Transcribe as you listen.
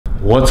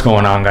What's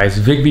going on, guys?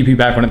 Vic VP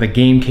back on the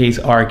Game Case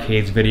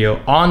Arcades video.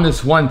 On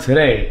this one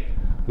today,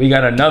 we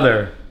got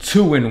another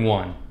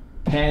 2-in-1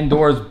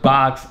 Pandora's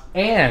box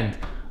and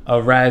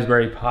a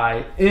Raspberry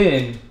Pi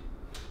in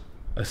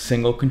a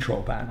single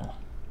control panel.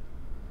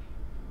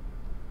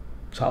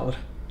 Solid.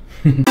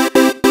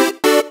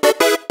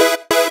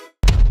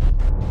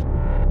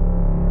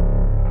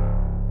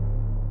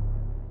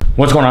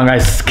 What's going on,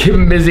 guys?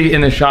 Keeping busy in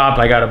the shop.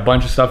 I got a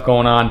bunch of stuff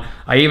going on.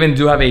 I even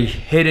do have a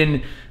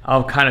hidden,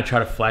 I'll kind of try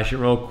to flash it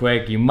real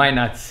quick. You might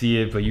not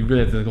see it, but you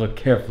really have to look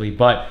carefully.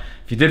 But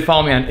if you did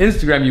follow me on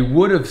Instagram, you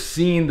would have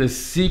seen the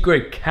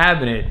secret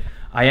cabinet.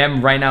 I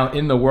am right now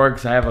in the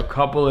works. I have a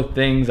couple of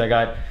things. I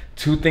got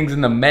 2 things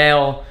in the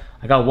mail.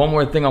 I got one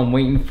more thing I'm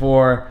waiting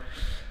for.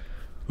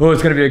 Oh,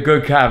 it's gonna be a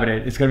good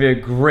cabinet. It's gonna be a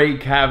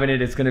great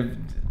cabinet. It's gonna,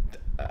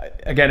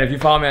 again, if you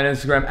follow me on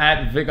Instagram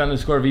at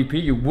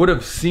Vic_VP, you would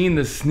have seen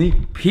the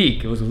sneak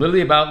peek. It was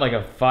literally about like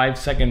a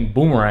 5-second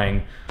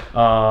boomerang.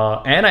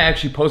 And I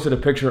actually posted a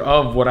picture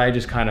of what I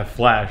just kind of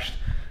flashed.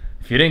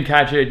 If you didn't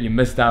catch it, you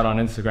missed out on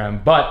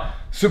Instagram. But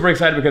super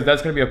excited because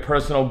that's gonna be a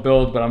personal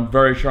build, but I'm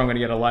very sure I'm gonna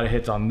get a lot of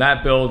hits on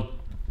that build.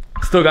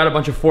 Still got a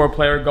bunch of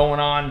 4-player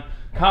going on.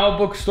 Comic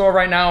book store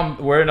right now,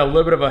 we're in a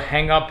little bit of a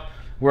hang up.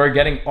 We're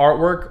getting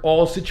artwork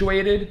all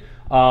situated.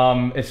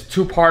 It's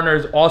 2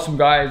 partners, awesome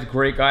guys,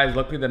 great guys.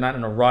 Luckily they're not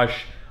in a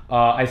rush.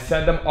 I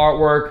sent them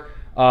artwork.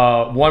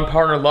 One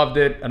partner loved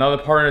it, another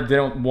partner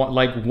didn't want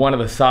like one of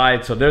the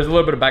sides, so there's a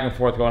little bit of back and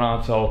forth going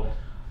on. So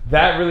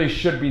that really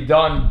should be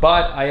done,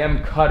 but I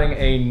am cutting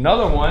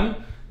another one.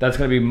 That's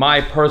gonna be my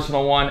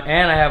personal one,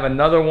 and I have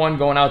another one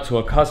going out to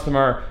a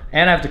customer,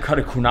 and I have to cut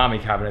a Konami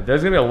cabinet.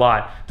 There's gonna be a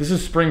lot. This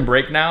is spring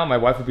break now. My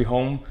wife will be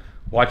home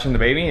watching the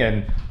baby,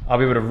 and I'll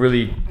be able to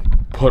really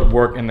put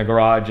work in the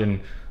garage, and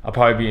I'll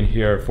probably be in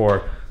here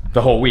for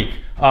the whole week.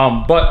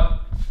 But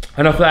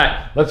enough of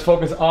that. Let's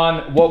focus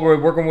on what we're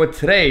working with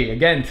today.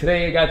 Again,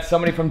 today I got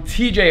somebody from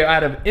TJ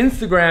out of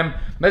Instagram.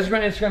 Message me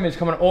on Instagram. He's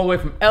coming all the way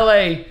from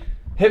LA.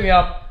 Hit me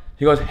up.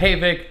 He goes, "Hey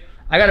Vic,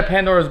 I got a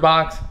Pandora's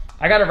box.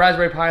 I got a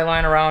Raspberry Pi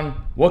lying around.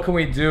 What can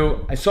we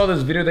do? I saw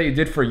this video that you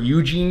did for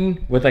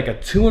Eugene with like a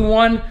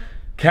 2-in-1.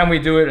 Can we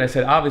do it?" And I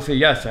said, obviously,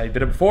 yes, I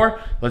did it before.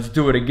 Let's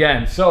do it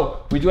again.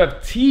 So we do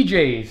have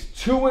TJ's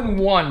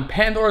 2-in-1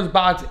 Pandora's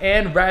box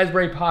and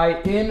Raspberry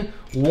Pi in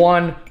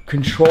one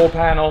control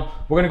panel.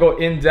 We're gonna go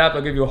in depth.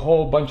 I'll give you a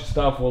whole bunch of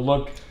stuff. We'll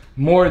look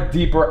more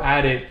deeper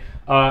at it.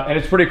 And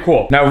it's pretty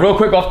cool. Now, real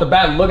quick off the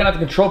bat, looking at the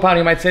control panel,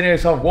 you might say to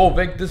yourself, whoa,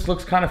 Vic, this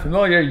looks kind of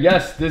familiar.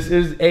 Yes, this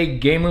is a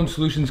Game Room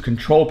Solutions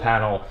control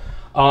panel.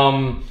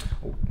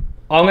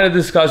 I'm gonna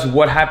discuss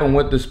what happened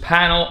with this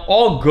panel.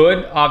 All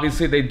good,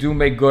 obviously they do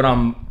make good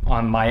on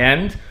my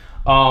end,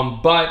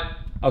 but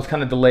I was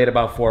kind of delayed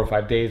about 4 or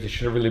 5 days. It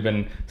should have really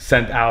been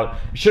sent out.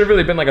 It should have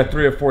really been like a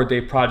 3 or 4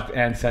 day project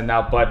and sent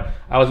out, but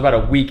I was about a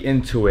week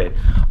into it.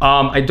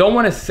 I don't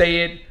wanna say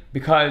it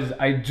because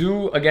I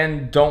do,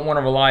 again, don't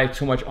wanna rely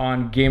too much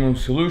on Game Room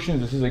Solutions.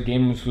 This is a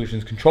Game Room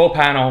Solutions control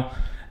panel,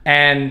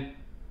 and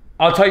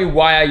I'll tell you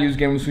why I use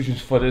Game Room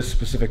Solutions for this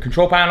specific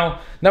control panel.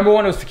 Number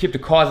 1 was to keep the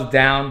cost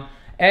down.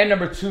 And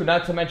number 2,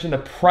 not to mention the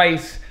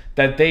price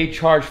that they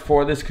charge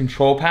for this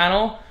control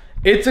panel.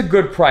 It's a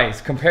good price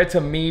compared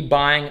to me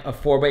buying a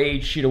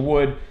 4x8 sheet of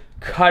wood,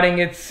 cutting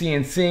it,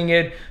 CNCing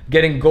it,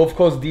 getting Gulf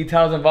Coast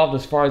details involved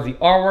as far as the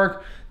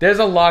artwork. There's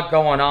a lot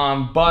going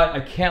on, but I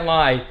can't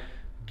lie,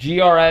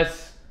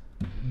 GRS,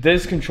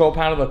 this control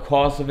panel, the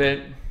cost of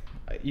it,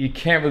 you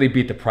can't really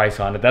beat the price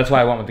on it. That's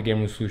why I went with the Game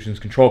Room Solutions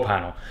control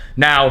panel.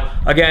 Now,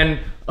 again,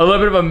 a little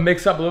bit of a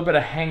mix up, a little bit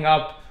of hang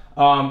up.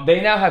 They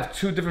now have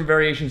 2 different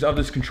variations of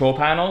this control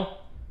panel.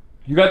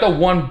 You got the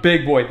one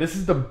big boy. This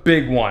is the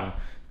big one.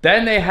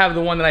 Then they have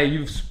the one that I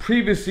used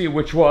previously,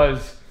 which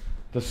was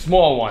the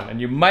small one. And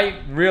you might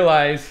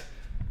realize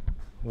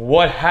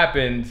what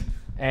happened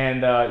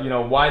and you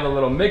know, why the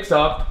little mix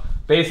up.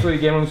 Basically,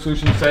 Game Room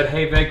Solutions said,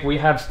 hey Vic, we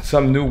have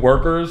some new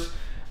workers,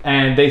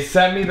 and they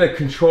sent me the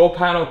control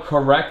panel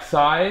correct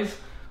size,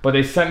 but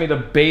they sent me the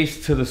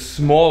base to the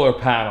smaller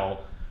panel.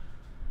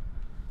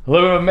 A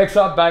little bit of a mix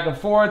up back and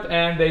forth,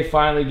 and they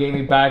finally gave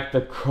me back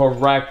the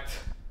correct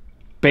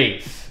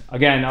base.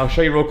 Again, I'll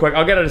show you real quick.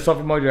 I'll get into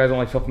suffer mode. You guys don't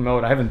like suffer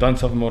mode. I haven't done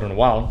suffer mode in a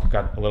while.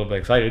 Got a little bit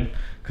excited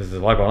because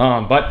there's a lot going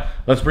on, but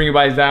let's bring you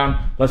guys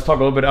down. Let's talk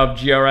a little bit of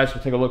GRS.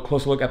 We'll take a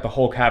closer look at the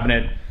whole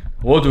cabinet.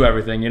 We'll do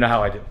everything. You know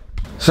how I do.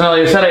 So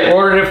like I said, I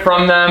ordered it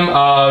from them.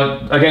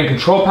 Again,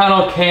 control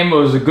panel came, it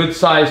was a good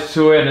size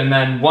to it. And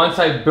then once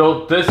I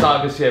built this,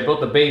 obviously I built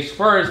the base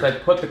first. I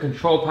put the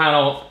control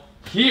panel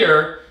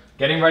here,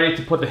 getting ready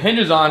to put the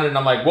hinges on it, and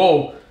I'm like,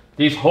 whoa,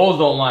 these holes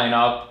don't line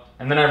up.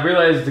 And then I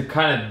realized the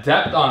kind of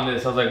depth on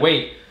this. I was like,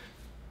 wait,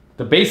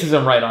 the base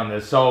isn't right on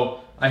this.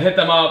 So I hit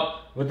them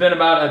up. Within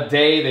about a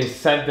day, they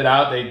sent it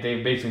out.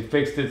 They basically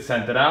fixed it,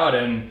 sent it out,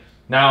 and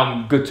now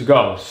I'm good to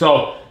go.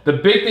 So the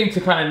big thing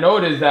to kind of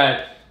note is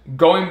that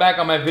going back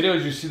on my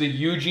videos, you see the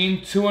Eugene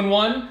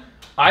 2-in-1.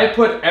 I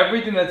put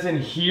everything that's in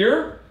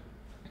here,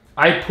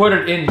 I put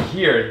it in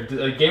here.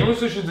 The Game Room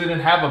Solutions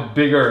didn't have a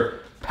bigger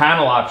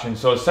panel option.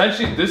 So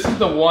essentially, this is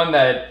the one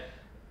that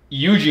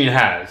Eugene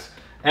has.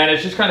 And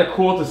it's just kind of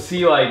cool to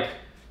see like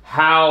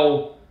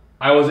how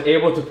I was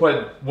able to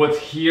put what's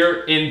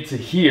here into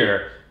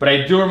here. But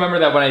I do remember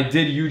that when I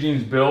did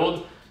Eugene's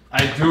build,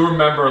 I do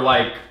remember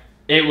like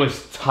it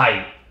was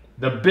tight.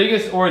 The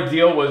biggest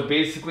ordeal was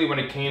basically when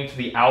it came to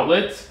the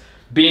outlets,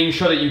 being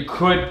sure that you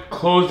could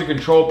close the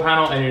control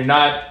panel and you're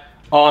not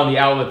on the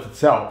outlets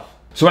itself.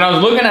 So when I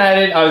was looking at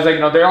it, I was like,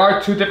 no, there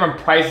are two different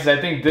prices. I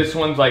think this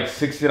one's like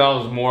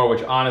 $60 more,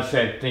 which honestly,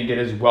 I think it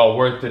is well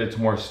worth it. It's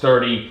more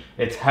sturdy,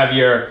 it's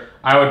heavier.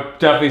 I would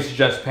definitely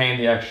suggest paying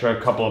the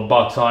extra couple of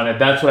bucks on it.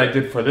 That's what I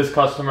did for this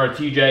customer,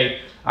 TJ.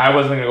 I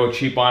wasn't gonna go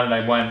cheap on it.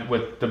 I went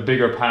with the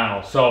bigger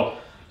panel. So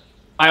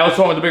I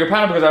also went with the bigger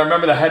panel because I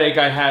remember the headache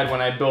I had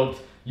when I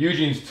built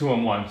Eugene's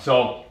 2-in-1.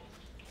 So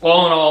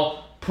all in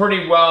all,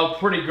 pretty well,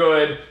 pretty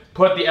good.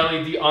 Put the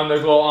LED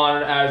underglow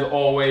on it as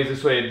always.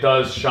 This way it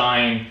does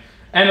shine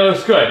and it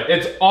looks good.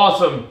 It's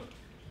awesome.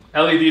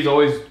 LEDs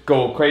always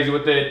go crazy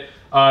with it.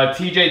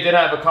 TJ did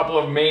have a couple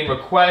of main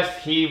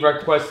requests. He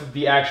requested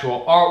the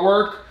actual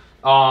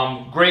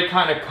artwork. Great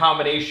kind of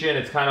combination.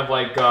 It's kind of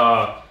like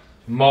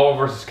Marvel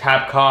vs.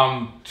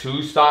 Capcom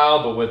 2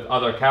 style, but with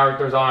other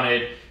characters on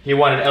it. He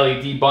wanted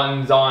LED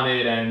buttons on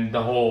it and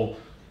the whole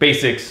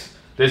basics.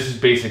 This is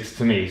basics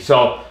to me.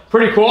 So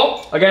pretty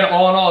cool. Again,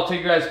 all in all, I'll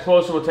take you guys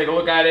closer. We'll take a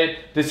look at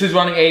it. This is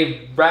running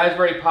a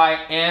Raspberry Pi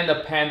and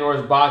a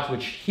Pandora's box,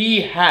 which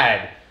he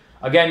had.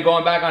 Again,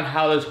 going back on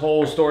how this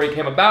whole story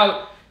came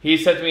about, he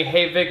said to me,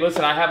 hey Vic,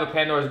 listen, I have a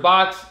Pandora's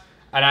box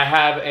and I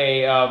have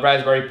a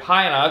Raspberry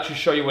Pi, and I'll actually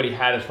show you what he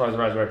had as far as the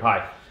Raspberry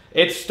Pi.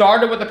 It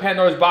started with the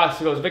Pandora's box.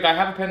 He goes, Vic, I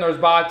have a Pandora's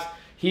box.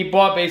 He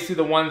bought basically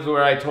the ones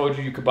where I told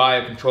you could buy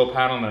a control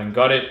panel and then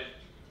gut it.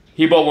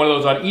 He bought one of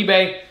those on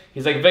eBay.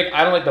 He's like, Vic,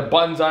 I don't like the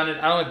buttons on it.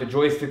 I don't like the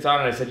joysticks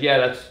on it. I said, yeah,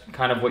 that's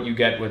kind of what you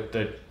get with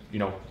the, you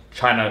know,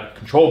 China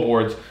control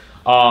boards.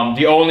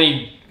 The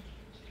only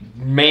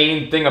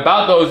main thing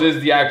about those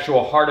is the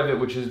actual heart of it,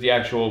 which is the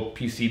actual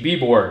PCB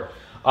board.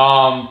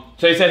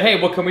 So he said,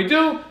 hey, what can we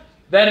do?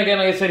 Then again,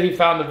 like I said, he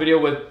found the video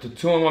with the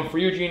 2-in-1 for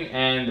Eugene,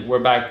 and we're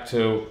back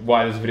to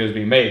why this video is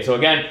being made. So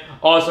again,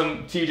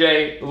 awesome,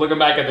 TJ, looking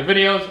back at the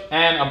videos,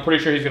 and I'm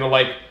pretty sure he's gonna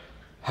like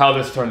how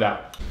this turned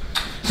out.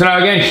 So now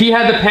again, he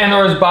had the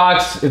Pandora's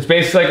box. It's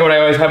basically like what I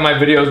always have in my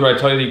videos where I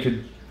tell you that you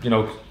could, you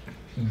know,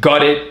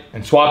 gut it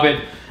and swap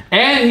it.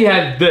 And he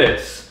had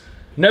this.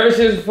 Never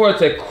seen this before.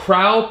 It's a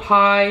Crow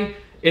Pi.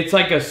 It's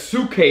like a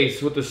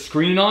suitcase with a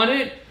screen on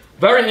it.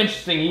 Very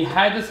interesting. He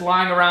had this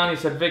lying around. He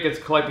said, Vic, it's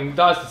collecting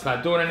dust. It's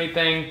not doing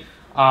anything.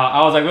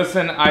 I was like,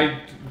 listen,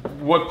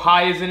 what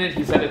Pi is in it?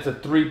 He said it's a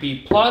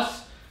 3B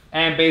plus.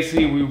 And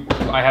basically,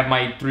 I have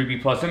my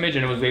 3B plus image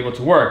and it was able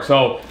to work.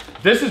 So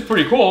this is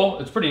pretty cool.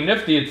 It's pretty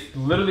nifty. It's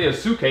literally a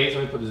suitcase.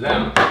 Let me put this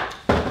down.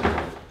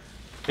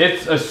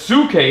 It's a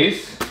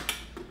suitcase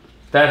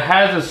that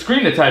has a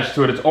screen attached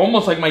to it. It's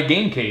almost like my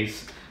game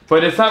case,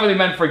 but it's not really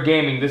meant for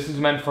gaming. This is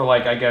meant for,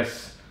 like, I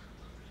guess,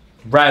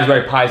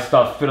 Raspberry Pi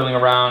stuff, fiddling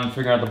around,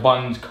 figuring out the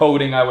buttons,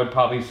 coding, I would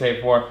probably say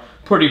for.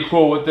 Pretty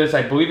cool with this.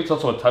 I believe it's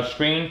also a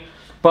touchscreen.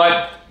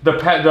 But the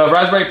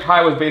Raspberry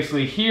Pi was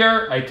basically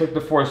here. I took the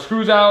 4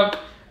 screws out,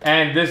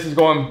 and this is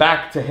going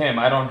back to him.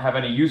 I don't have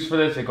any use for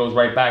this. It goes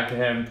right back to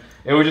him.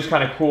 It was just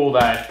kind of cool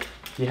that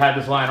he had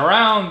this lying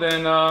around,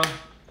 and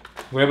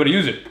we're able to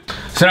use it.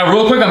 So now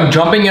real quick, I'm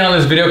jumping in on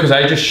this video because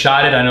I just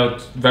shot it. I know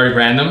it's very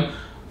random.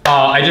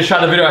 I just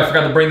shot the video. I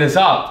forgot to bring this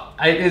up.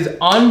 It is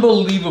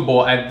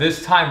unbelievable at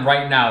this time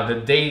right now, the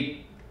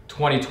date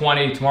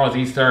 2020, tomorrow's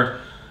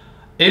Easter.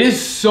 It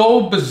is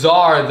so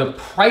bizarre, the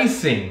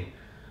pricing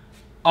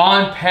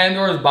on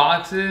Pandora's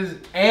boxes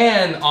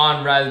and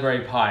on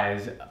Raspberry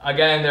Pis.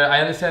 Again, I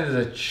understand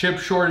there's a chip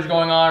shortage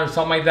going on or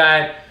something like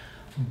that,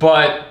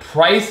 but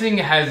pricing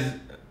has,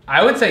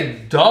 I would say,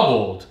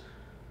 doubled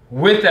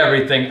with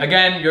everything.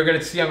 Again, you're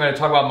gonna see, I'm gonna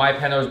talk about my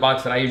Pandora's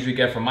box that I usually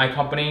get from my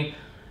company.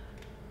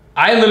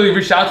 I literally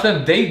reached out to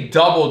them, they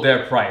doubled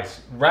their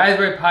price.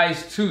 Raspberry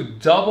Pis too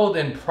doubled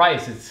in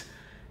price.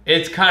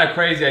 It's kind of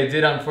crazy. I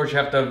did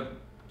unfortunately have to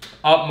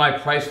up my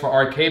price for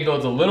arcade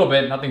builds a little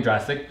bit, nothing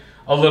drastic,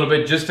 a little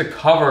bit, just to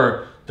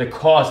cover the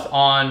cost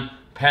on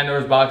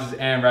Pandora's boxes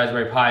and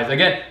Raspberry Pis.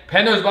 Again,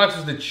 Pandora's box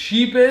was the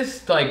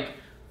cheapest, like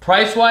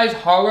price-wise,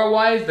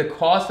 hardware-wise, the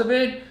cost of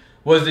it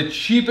was the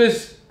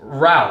cheapest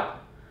route.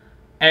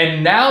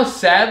 And now,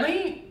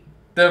 sadly,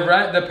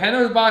 the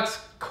Pandora's box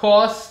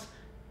costs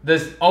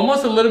this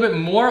almost a little bit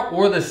more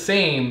or the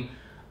same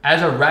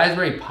as a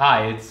Raspberry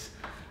Pi.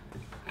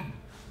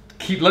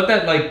 Let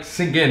that like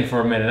sink in for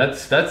a minute.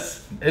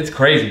 It's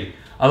crazy.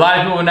 A lot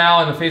of people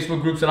now in the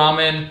Facebook groups that I'm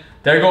in,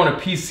 they're going to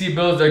PC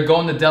builds, they're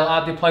going the Dell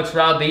Optiplex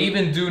route. They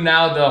even do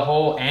now the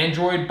whole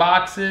Android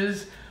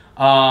boxes.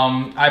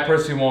 I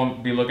personally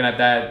won't be looking at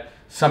that.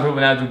 Some people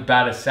now do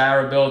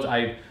Batasara builds.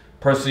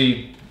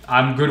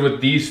 I'm good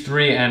with these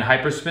 3 and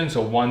Hyperspin,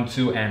 so 1,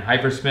 2, and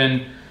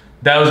Hyperspin.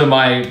 Those are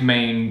my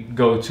main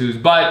go-tos,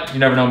 but you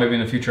never know, maybe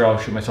in the future I'll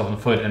shoot myself in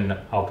the foot and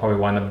I'll probably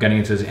wind up getting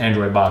into this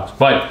Android box.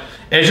 But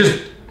it's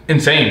just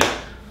insane.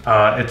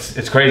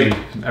 It's crazy.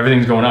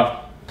 Everything's going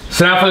up.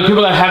 So now for the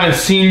people that haven't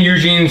seen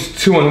Eugene's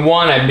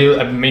 2-in-1, I've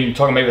been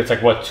talking, maybe it's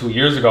like, what, 2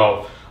 years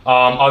ago.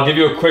 I'll give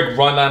you a quick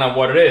rundown on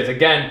what it is.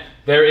 Again,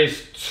 there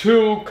is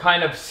two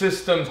kind of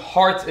systems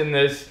hearts in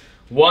this.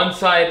 One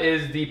side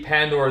is the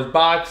Pandora's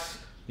box.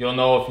 You'll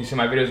know if you see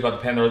my videos about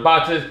the Pandora's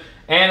boxes.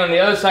 And on the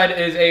other side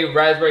is a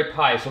Raspberry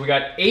Pi. So we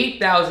got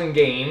 8,000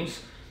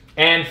 games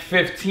and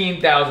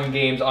 15,000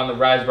 games on the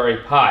Raspberry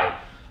Pi.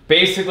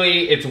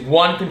 Basically, it's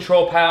one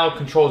control panel,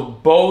 controls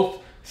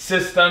both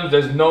systems.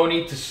 There's no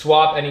need to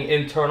swap any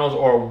internals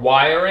or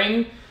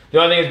wiring.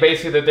 The only thing is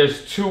basically that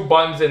there's two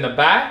buttons in the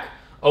back,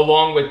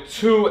 along with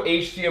two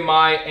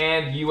HDMI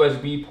and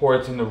USB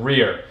ports in the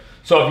rear.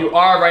 So if you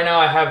are, right now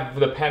I have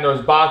the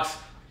Pandora's box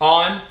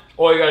on,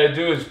 all you gotta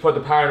do is put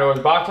the Pandora's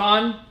box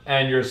on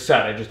and you're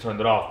set. I just turned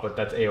it off, but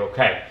that's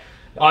a-okay.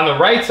 On the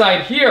right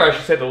side here, I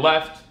should say the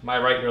left, my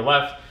right, your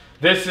left,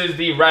 this is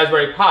the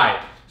Raspberry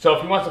Pi. So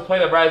if you want to play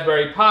the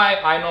Raspberry Pi,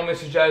 I normally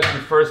suggest you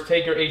first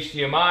take your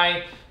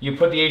HDMI, you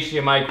put the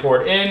HDMI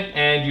cord in,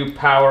 and you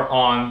power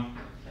on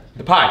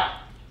the Pi.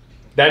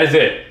 That is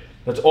it.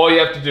 That's all you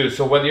have to do.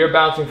 So whether you're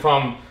bouncing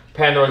from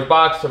Pandora's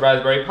box to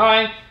Raspberry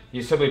Pi,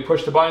 you simply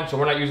push the button. So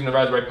we're not using the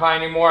Raspberry Pi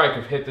anymore. I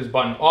can hit this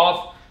button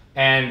off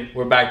and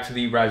we're back to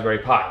the Raspberry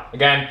Pi.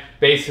 Again,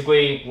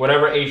 basically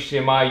whatever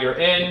HDMI you're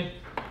in,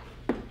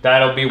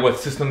 that'll be what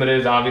system it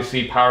is.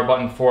 Obviously, power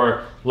button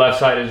for left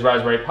side is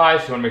Raspberry Pi,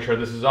 so you want to make sure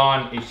this is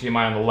on,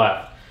 HDMI on the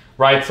left.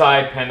 Right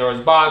side,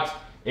 Pandora's box,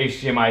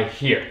 HDMI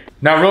here.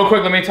 Now real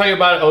quick, let me tell you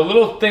about a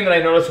little thing that I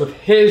noticed with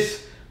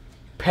his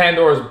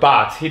Pandora's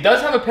box. He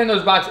does have a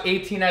Pandora's box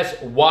 18S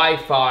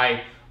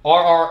Wi-Fi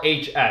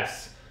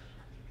RRHS.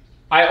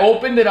 I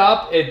opened it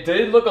up. It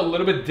did look a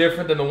little bit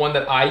different than the one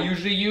that I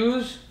usually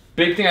use.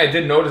 Big thing I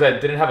did notice, I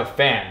didn't have a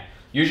fan.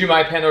 Usually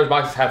my Pandora's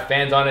boxes have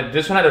fans on it.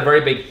 This one had a very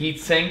big heat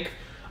sink.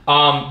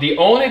 The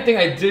only thing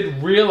I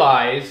did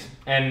realize,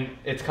 and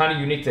it's kind of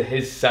unique to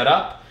his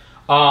setup,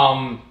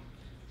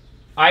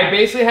 I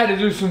basically had to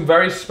do some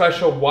very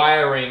special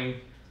wiring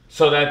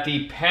so that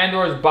the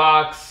Pandora's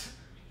box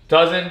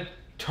doesn't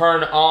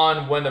turn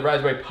on when the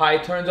Raspberry Pi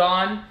turns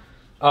on.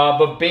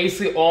 But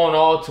basically, all in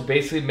all, to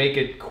basically make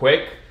it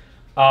quick,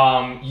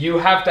 you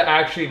have to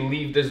actually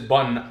leave this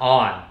button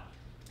on.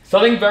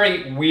 Something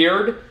very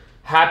weird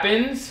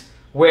happens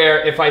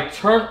where if I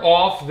turn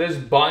off this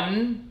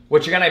button,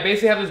 which again, I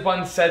basically have this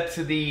button set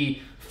to the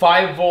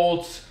 5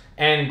 volts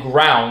and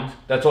ground.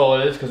 That's all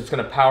it is, because it's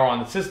going to power on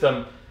the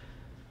system.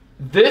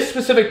 This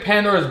specific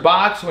Pandora's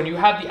box, when you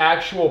have the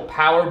actual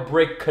power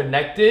brick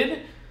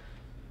connected,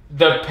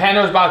 the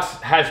Pandora's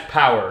box has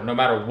power no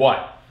matter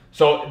what.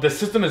 So the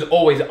system is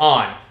always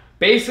on.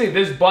 Basically,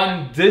 this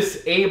button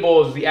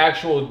disables the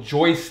actual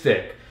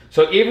joystick.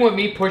 So even with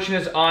me pushing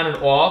this on and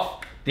off,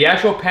 the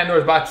actual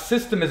Pandora's box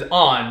system is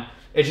on.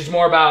 It's just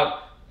more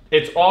about,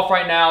 it's off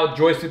right now,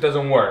 joystick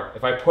doesn't work.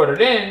 If I put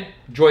it in,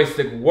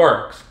 joystick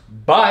works.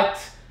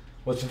 But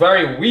what's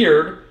very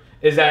weird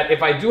is that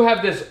if I do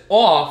have this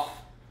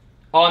off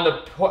on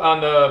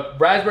the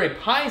Raspberry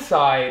Pi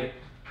side,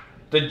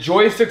 the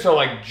joysticks are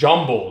like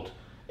jumbled.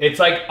 It's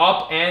like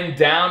up and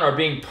down are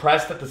being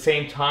pressed at the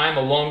same time,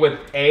 along with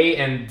A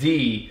and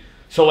D.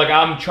 So like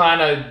I'm trying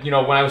to, you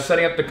know, when I was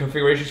setting up the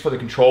configurations for the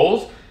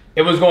controls,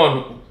 it was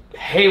going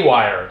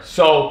haywire.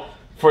 So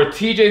for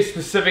TJ's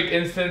specific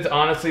instance,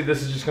 honestly,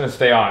 this is just gonna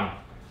stay on.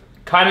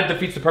 Kind of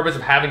defeats the purpose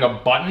of having a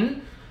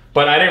button,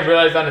 but I didn't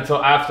realize that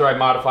until after I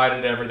modified it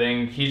and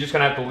everything. He's just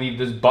gonna have to leave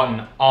this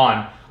button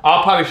on.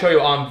 I'll probably show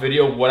you on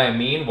video what I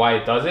mean, why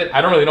it does it.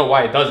 I don't really know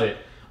why it does it.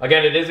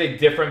 Again, it is a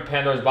different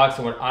Pandora's box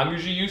than what I'm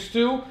usually used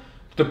to.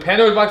 The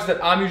Pandora's boxes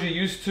that I'm usually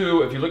used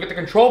to, if you look at the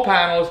control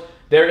panels,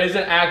 there is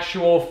an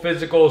actual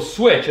physical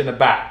switch in the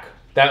back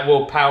that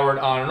will power it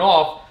on and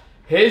off.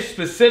 His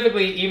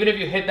specifically, even if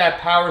you hit that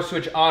power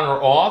switch on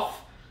or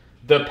off,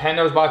 the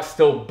Pandora's box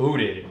still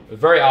booted. It was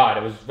very odd.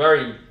 It was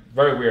very,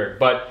 very weird.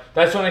 But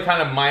that's the only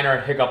kind of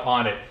minor hiccup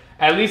on it.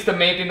 At least the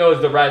main thing though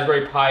is the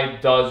Raspberry Pi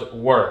does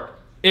work.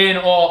 In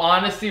all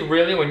honesty,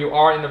 really, when you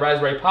are in the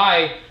Raspberry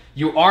Pi,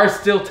 you are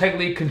still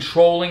technically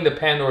controlling the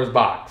Pandora's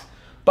box.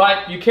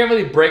 But you can't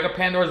really break a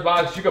Pandora's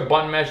box. You can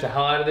button mash the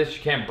hell out of this.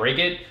 You can't break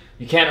it.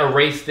 You can't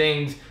erase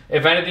things.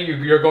 If anything,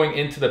 you're going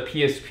into the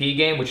PSP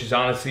game, which is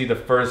honestly the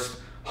first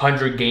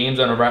 100 games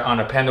on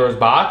a Pandora's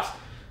box.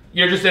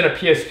 You're just in a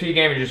PSP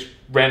game, you're just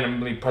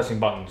randomly pressing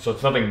buttons. So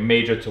it's nothing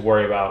major to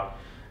worry about.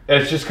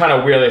 It's just kind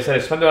of weird. Like I said, I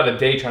spent about a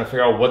day trying to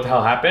figure out what the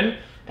hell happened.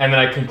 And then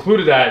I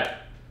concluded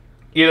that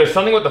either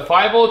something with the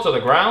 5 volts or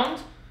the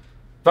ground.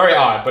 Very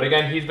odd. But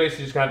again, he's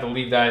basically just going to have to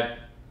leave that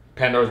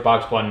Pandora's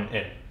box button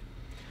in.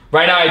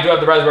 Right now, I do have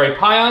the Raspberry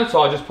Pi on,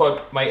 so I'll just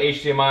put my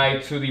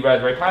HDMI to the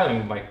Raspberry Pi. Let me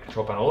move my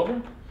control panel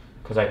over,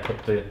 because I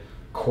put the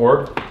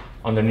cord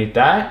underneath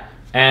that.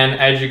 And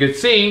as you can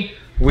see,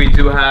 we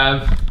do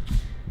have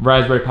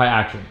Raspberry Pi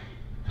action.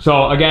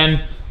 So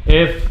again,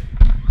 if,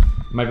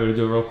 might be able to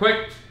do it real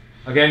quick.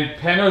 Again,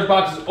 Pandora's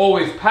box is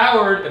always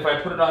powered. If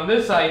I put it on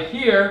this side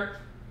here,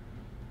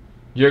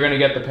 you're gonna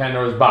get the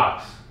Pandora's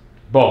box.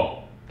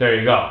 Boom, there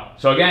you go.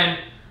 So again,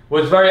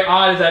 what's very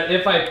odd is that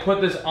if I put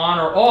this on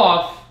or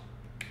off,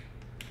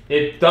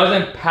 it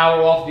doesn't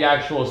power off the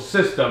actual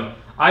system.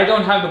 I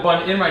don't have the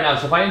button in right now,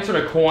 so if I insert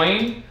a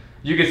coin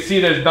you can see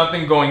there's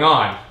nothing going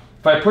on.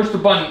 If I push the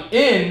button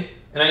in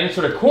and I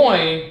insert a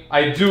coin,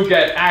 I do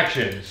get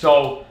action.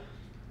 So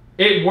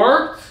it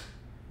worked,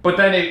 but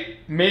then it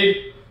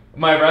made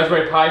my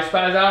Raspberry Pi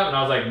spaz out, and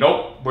I was like,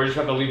 nope, we're just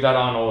gonna leave that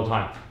on all the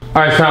time.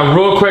 All right, so now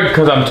real quick,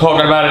 because I'm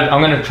talking about it, I'm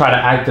gonna try to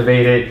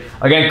activate it.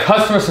 Again,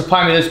 customer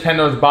supplied me this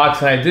Pandora's box,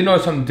 and I did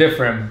notice something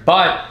different,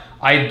 but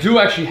I do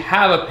actually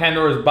have a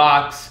Pandora's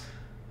box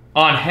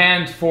on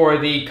hand for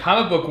the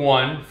comic book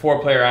one,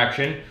 4-player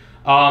action.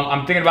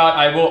 I'm thinking about,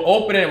 I will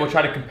open it, we'll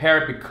try to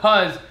compare it,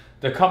 because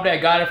the company I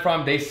got it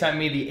from, they sent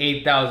me the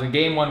 8,000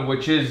 game one,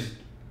 which is,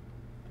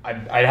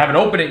 I haven't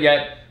opened it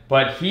yet,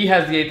 but he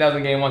has the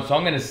 8,000 game one, so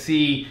I'm gonna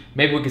see,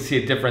 maybe we can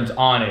see a difference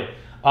on it.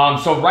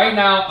 So right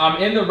now,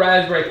 I'm in the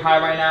Raspberry Pi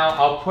right now.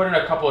 I'll put in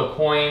a couple of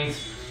coins.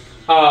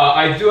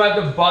 I do have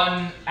the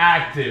button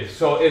active,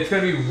 so it's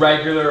gonna be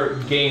regular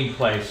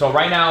gameplay. So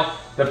right now,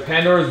 the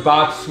Pandora's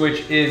box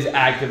switch is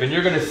active, and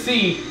you're gonna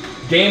see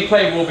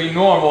gameplay will be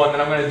normal, and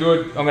then I'm gonna do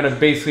it, I'm gonna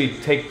basically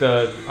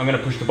I'm gonna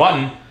push the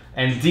button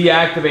and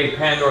deactivate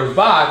Pandora's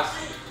box,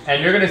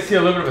 and you're gonna see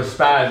a little bit of a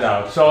spaz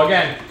out. So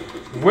again,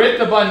 with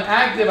the button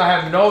active, I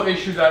have no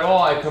issues at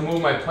all. I can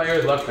move my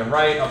players left and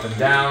right, up and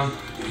down.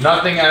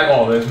 Nothing at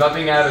all. There's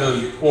nothing out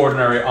of the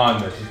ordinary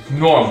on this. It's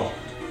normal.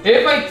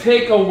 If I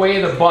take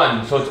away the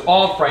button, so it's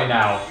off right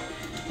now,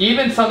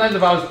 even sometimes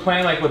if I was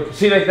playing like with,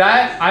 see like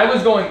that, I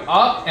was going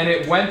up and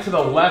it went to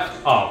the left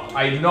up.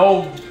 I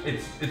know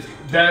it's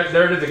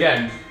there it is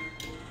again.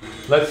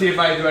 Let's see if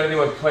I do anything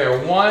with player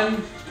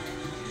 1.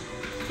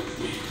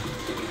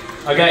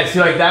 Again, see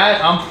like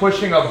that, I'm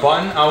pushing a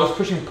button. I was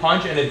pushing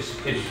punch and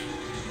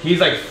he's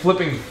like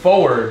flipping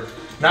forward.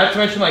 Not to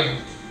mention like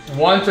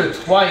once or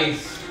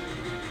twice,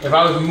 if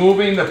I was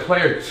moving the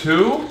player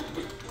 2,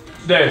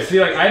 there, see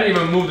like I didn't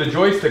even move the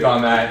joystick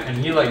on that and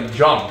he like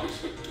jumped.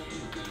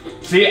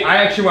 See, I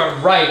actually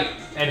went right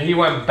and he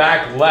went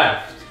back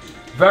left.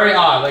 Very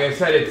odd, like I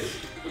said,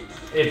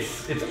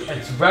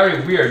 it's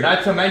very weird.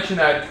 Not to mention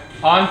that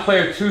on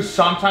player 2,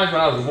 sometimes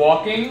when I was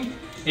walking,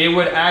 it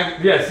would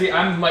act, yeah, see,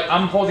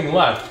 I'm holding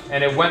left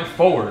and it went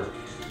forward.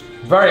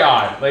 Very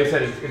odd. Like I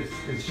said,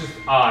 it's just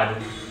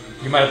odd.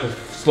 You might have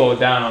to slow it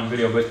down on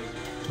video, but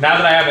now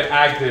that I have it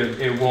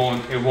active, it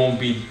won't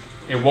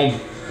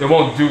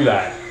do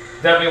that.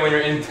 Definitely when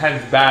you're in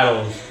intense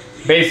battles.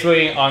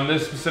 Basically, on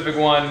this specific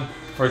one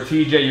for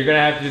TJ, you're gonna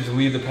have to just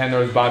leave the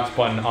Pandora's box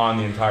button on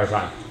the entire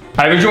time.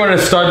 I originally wanted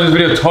to start this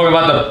video talking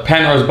about the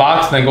Pandora's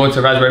box and then go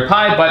into Raspberry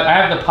Pi, but I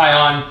have the Pi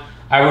on.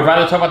 I would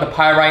rather talk about the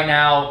Pi right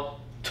now,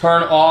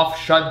 turn off,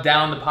 shut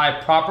down the Pi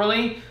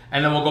properly,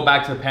 and then we'll go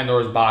back to the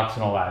Pandora's box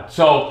and all that.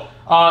 So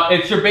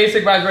it's your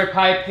basic Raspberry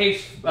Pi,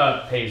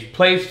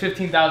 plays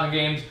 15,000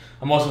 games.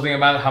 I'm also thinking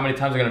about how many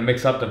times I'm gonna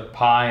mix up the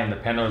Pi and the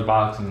Pandora's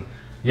box, and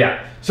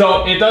yeah.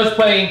 So it does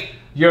play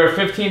your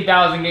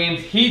 15,000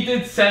 games. He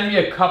did send me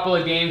a couple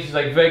of games. He's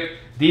like, Vic,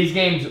 these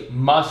games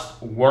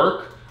must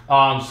work.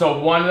 So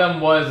one of them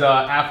was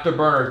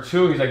Afterburner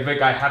 2. He's like, Vic,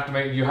 you have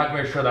to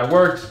make sure that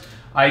works.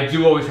 I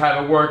do always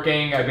have it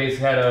working. I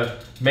basically had to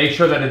make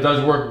sure that it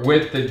does work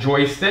with the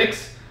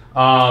joysticks.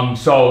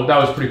 So that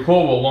was pretty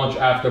cool. We'll launch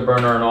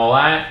Afterburner and all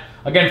that.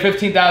 Again,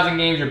 15,000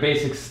 games, your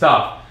basic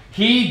stuff.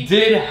 He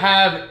did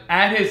have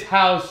at his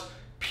house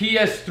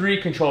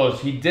PS3 controllers.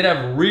 He did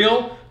have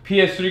real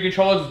PS3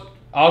 controllers.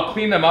 I'll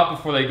clean them up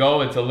before they go.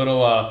 It's a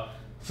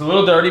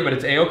little dirty, but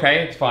it's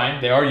a-okay. It's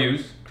fine. They are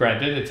used.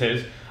 Granted, it's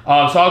his. So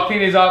I'll clean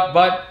these up,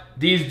 but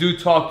these do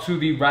talk to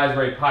the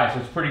Raspberry Pi, so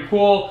it's pretty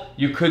cool.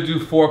 You could do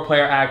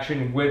 4-player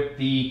action with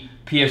the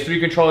PS3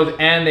 controllers,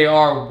 and they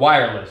are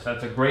wireless.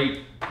 That's a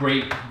great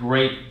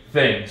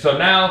thing. So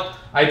now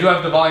I do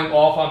have the volume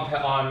off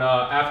on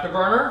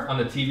Afterburner, on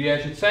the TV,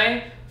 I should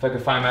say. If I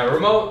could find my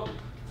remote,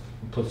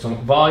 put some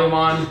volume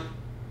on.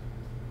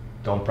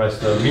 Don't press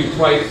the mute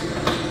twice.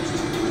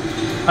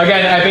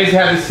 Again, I basically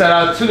have this set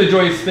out to the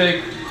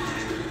joystick.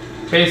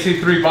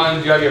 Basically 3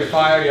 buttons. You have your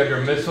fire, you have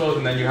your missiles,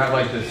 and then you have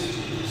like this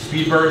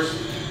speed burst.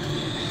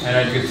 And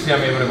as you can see,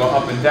 I'm able to go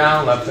up and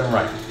down, left and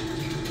right.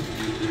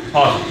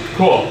 Awesome,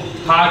 cool.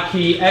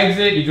 Hotkey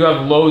exit. You do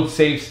have load,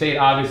 save state,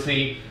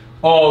 obviously.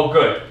 All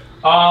good.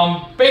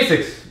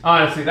 Basics,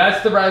 honestly.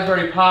 That's the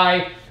Raspberry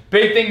Pi.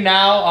 Big thing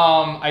now,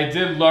 I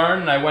did learn,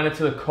 and I went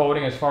into the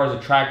coding as far as the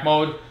track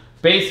mode.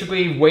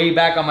 Basically, way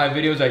back on my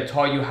videos, I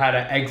taught you how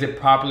to exit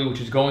properly,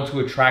 which is go into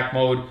a track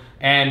mode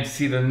and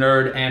see the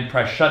nerd and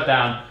press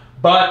shutdown.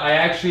 But I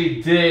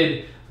actually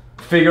did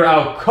figure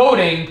out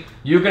coding.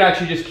 You could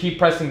actually just keep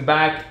pressing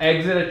back,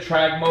 exit a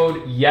track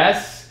mode,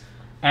 yes,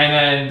 and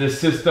then the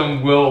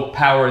system will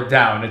power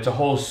down. It's a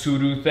whole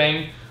sudo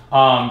thing.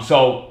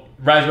 So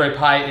Raspberry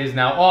Pi is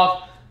now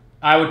off.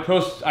 I would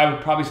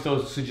probably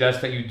still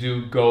suggest that you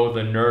do go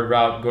the nerd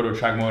route, go to a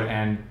track mode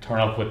and turn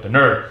off with the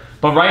nerd.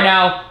 But right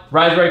now,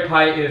 Raspberry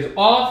Pi is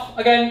off.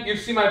 Again, you've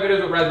seen my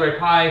videos with Raspberry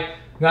Pi.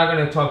 Not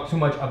gonna talk too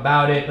much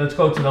about it. Let's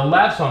go to the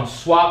left. So I'm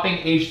swapping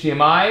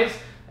HDMIs,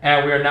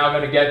 and we are now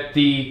gonna get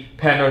the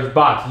Pandora's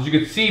box. As you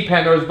can see,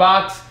 Pandora's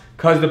box,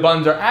 because the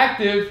buttons are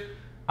active,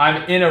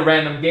 I'm in a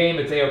random game.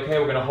 It's a-okay.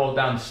 We're gonna hold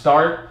down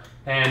start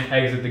and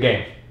exit the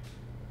game.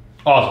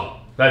 Awesome.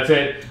 that's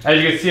it.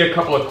 As you can see, a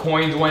couple of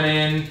coins went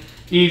in.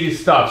 Easy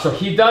stuff. So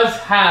he does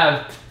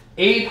have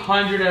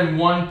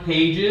 801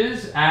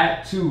 pages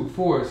at 2,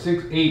 4,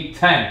 6, 8,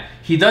 10.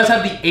 He does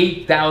have the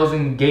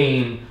 8,000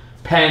 game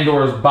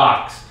Pandora's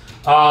box.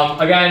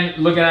 Again,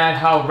 looking at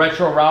how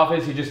retro Ralph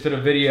is, he just did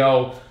a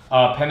video.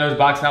 Pandora's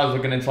box now is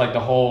looking into like the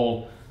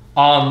whole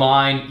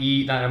online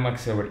I'm not gonna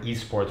say the word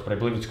esports, but I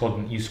believe it's called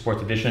an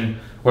esports edition,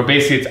 where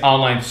basically it's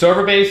online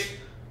server based.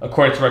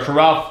 According to retro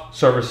Ralph,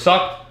 servers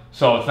sucked,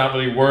 so it's not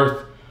really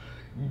worth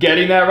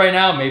getting that right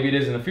now. Maybe it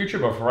is in the future,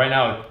 but for right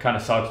now, it kind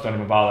of sucks. Don't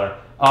even bother.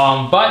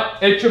 But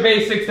it's your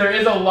basics. There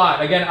is a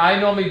lot. Again, I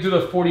normally do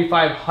the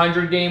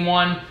 4,500 game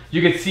one.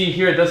 You can see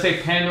here, it does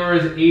say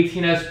Pandora's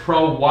 18S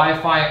Pro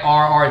Wi-Fi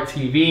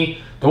RRTV.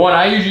 The one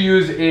I usually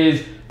use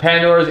is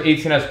Pandora's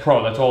 18S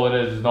Pro. That's all it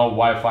is. There's no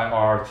Wi-Fi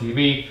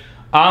RRTV.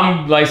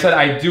 Like I said,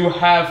 I do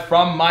have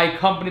from my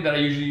company that I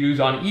usually use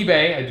on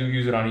eBay. I do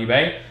use it on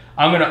eBay.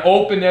 I'm gonna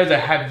open theirs. I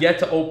have yet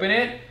to open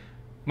it.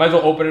 Might as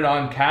well open it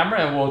on camera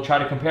and we'll try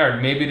to compare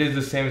it. Maybe it is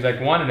the same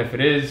exact one, and if it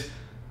is,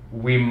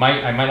 I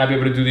might not be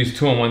able to do these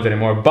 2-in-1s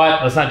anymore,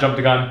 but let's not jump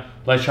the gun.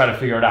 Let's try to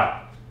figure it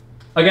out.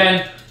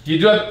 Again, you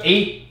do have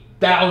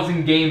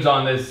 8,000 games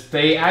on this.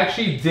 They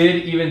actually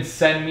did even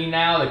send me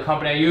now, the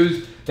company I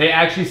use, they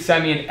actually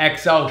sent me an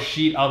Excel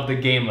sheet of the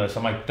game list.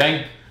 I'm like,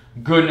 thank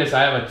goodness.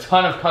 I have a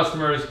ton of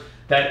customers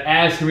that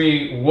ask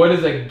me, what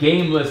is a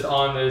game list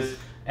on this?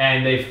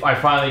 And I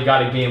finally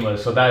got a game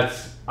list. So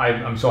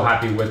I'm so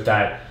happy with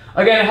that.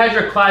 Again, it has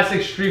your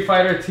classic Street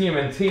Fighter,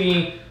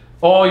 TMNT.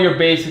 All your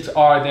basics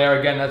are there.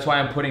 Again, that's why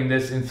I'm putting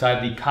this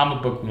inside the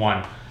comic book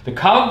one. The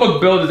comic book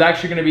build is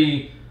actually going to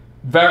be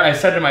I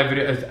said it in my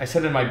video, I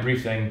said it in my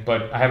brief thing,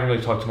 but I haven't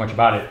really talked too much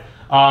about it.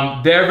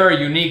 They're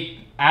very unique.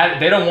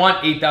 They don't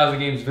want 8,000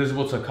 games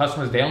visible to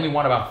customers. They only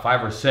want about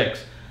 5 or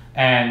 6.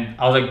 And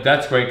I was like,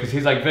 that's great, because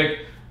he's like, Vic,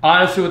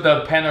 honestly, with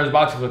the Pandora's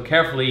box, if you look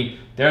carefully,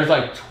 there's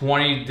like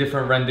 20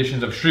 different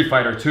renditions of Street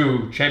Fighter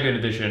 2 Champion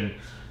Edition.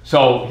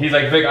 So he's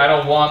like, Vic, I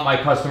don't want my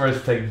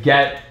customers to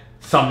get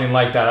something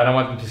like that. I don't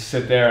want them to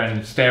sit there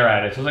and stare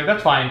at it. So I was like,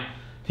 that's fine.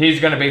 He's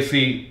gonna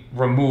basically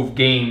remove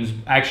games,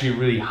 actually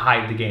really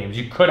hide the games.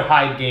 You could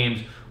hide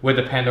games with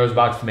the Pandora's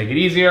box to make it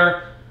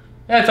easier.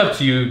 That's up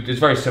to you. It's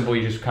very simple.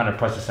 You just kind of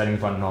press the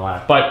settings button and all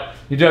that. But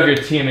you do have your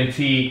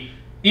TMNT,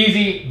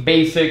 easy,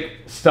 basic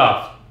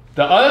stuff.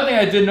 The other thing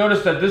I did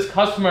notice that this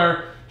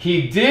customer,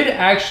 he did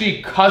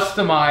actually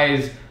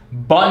customize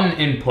button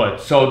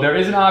input. So there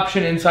is an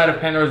option inside of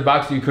Pandora's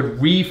box that you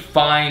could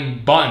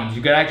refine buttons.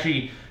 You could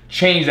actually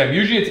change them.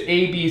 Usually it's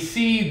A, B,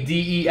 C,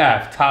 D, E,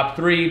 F, top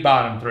 3,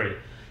 bottom 3.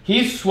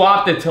 He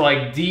swapped it to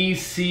like D,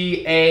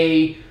 C,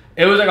 A.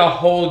 It was like a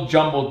whole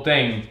jumbled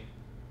thing.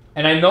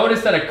 And I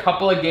noticed that a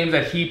couple of games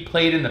that he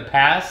played in the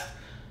past,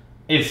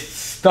 it's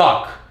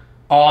stuck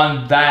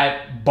on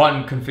that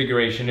button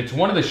configuration. It's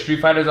one of the Street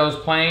Fighters I was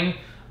playing.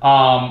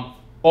 All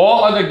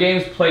other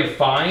games play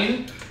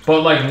fine,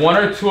 but like 1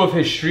 or 2 of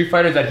his Street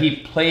Fighters that he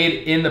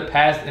played in the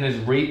past in his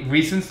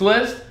recents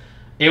list,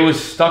 it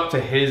was stuck to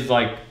his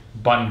like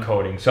button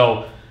coding.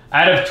 So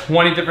out of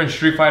 20 different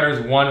Street Fighters,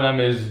 one of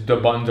them is the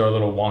buttons are a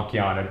little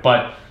wonky on it.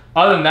 But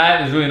other than that,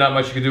 there's really not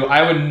much you can do.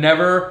 I would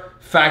never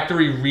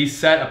factory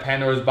reset a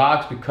Pandora's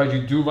box because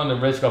you do run the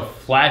risk of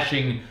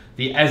flashing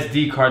the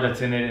SD card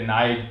that's in it, and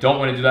I don't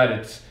want to do that.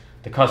 It's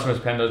the customer's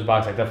Pandora's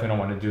box. I definitely don't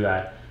want to do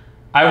that.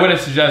 I wouldn't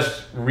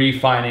suggest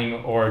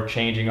refining or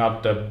changing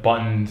up the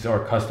buttons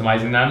or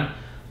customizing them.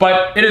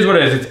 But it is what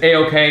it is. It's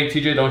A-okay.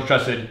 TJ, don't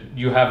stress it.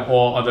 You have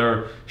all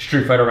other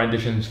Street Fighter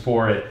renditions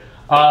for it.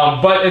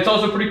 But it's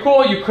also pretty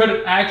cool. You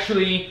could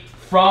actually,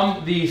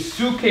 from the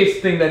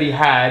suitcase thing that he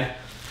had,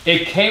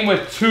 it came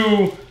with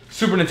 2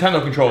 Super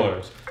Nintendo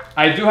controllers.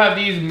 I do have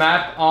these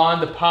mapped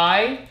on the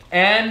Pi,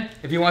 and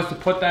if he wants to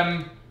put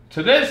them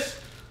to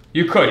this,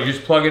 you could. You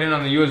just plug it in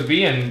on the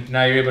USB, and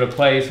now you're able to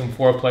play some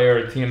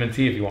 4-player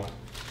TMNT if you want.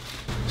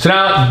 So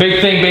now,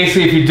 big thing,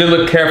 basically, if you did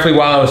look carefully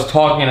while I was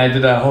talking and I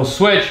did that whole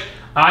switch,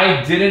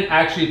 I didn't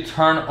actually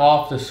turn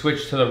off the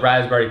switch to the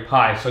Raspberry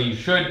Pi. So you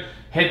should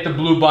hit the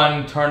blue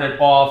button, turn it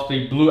off.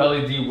 The blue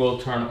LED will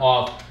turn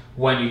off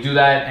when you do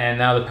that, and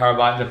now the power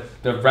button,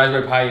 the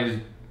Raspberry Pi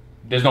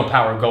there's no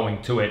power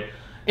going to it.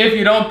 If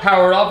you don't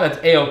power it off,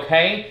 that's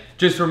A-okay.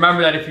 Just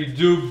remember that if you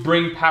do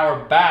bring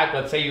power back,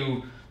 let's say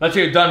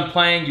you're done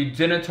playing, you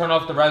didn't turn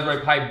off the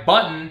Raspberry Pi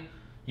button,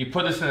 you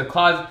put this in the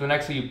closet, the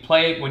next time you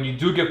play it, when you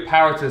do give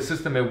power to the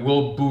system, it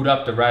will boot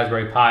up the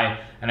Raspberry Pi.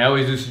 And I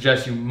always do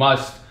suggest you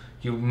must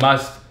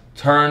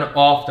turn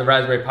off the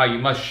Raspberry Pi. You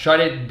must shut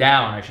it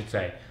down, I should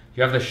say.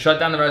 You have to shut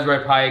down the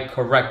Raspberry Pi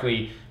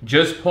correctly.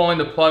 Just pulling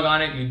the plug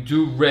on it, you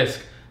do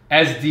risk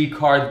SD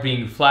cards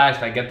being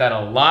flashed. I get that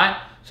a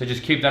lot. So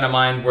just keep that in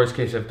mind. Worst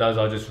case, if it does,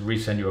 I'll just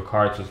resend you a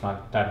card, so it's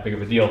not that big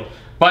of a deal.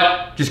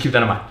 But just keep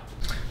that in mind.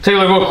 Take a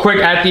look real quick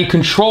at the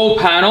control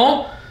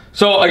panel.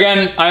 So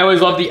again, I always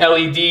love the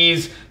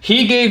LEDs.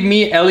 He gave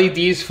me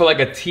LEDs for like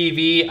a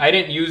TV. I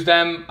didn't use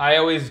them. I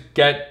always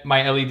get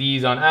my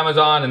LEDs on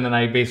Amazon and then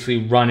I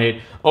basically run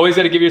it. Always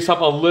got to give yourself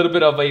a little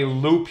bit of a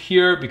loop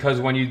here because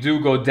when you do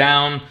go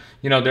down,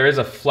 you know, there is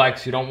a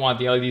flex. You don't want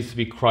the LEDs to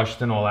be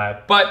crushed and all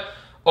that. But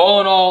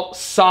all in all,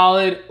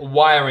 solid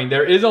wiring.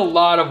 There is a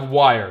lot of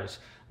wires.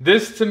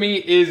 This to me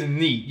is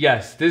neat.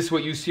 Yes, this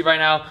what you see right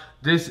now,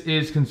 this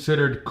is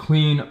considered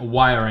clean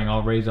wiring.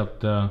 I'll raise up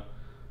the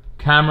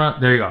camera.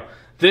 There you go.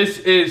 This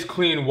is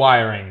clean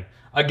wiring.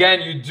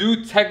 Again, you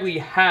do technically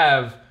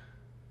have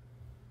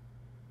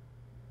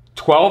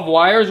 12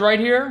 wires right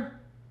here.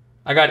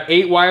 I got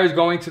 8 wires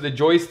going to the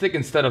joystick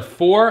instead of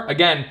 4.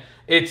 Again,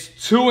 it's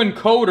 2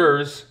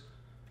 encoders,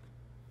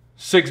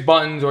 6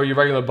 buttons or your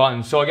regular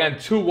buttons. So again,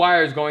 2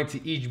 wires going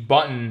to each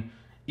button,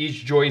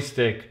 each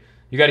joystick.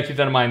 You got to keep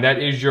that in mind. That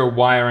is your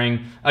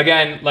wiring.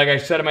 Again, like I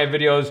said in my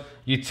videos,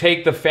 you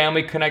take the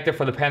family connector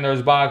for the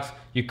Pandora's box,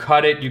 you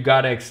cut it, you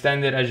got to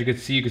extend it. As you can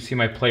see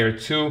my player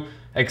 2.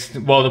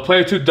 Well, the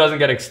player 2 doesn't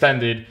get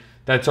extended.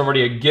 That's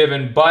already a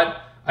given,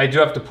 but I do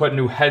have to put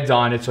new heads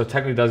on it, so it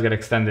technically does get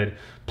extended.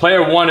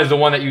 Player 1 is the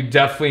one that you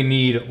definitely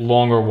need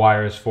longer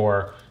wires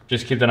for.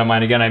 Just keep that in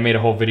mind. Again, I made a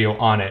whole video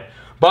on it.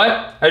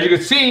 But as you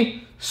can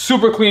see,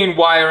 super clean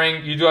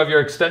wiring. You do have your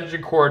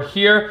extension cord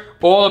here.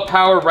 All the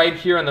power right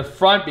here in the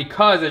front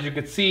because as you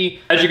can see,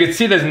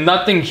 there's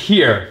nothing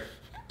here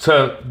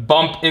to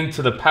bump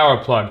into the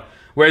power plug.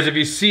 Whereas if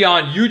you see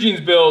on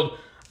Eugene's build,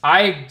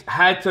 I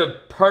had to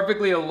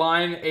perfectly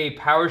align a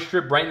power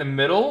strip right in the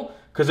middle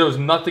because there was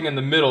nothing in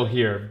the middle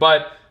here.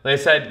 But like I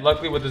said,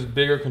 luckily with this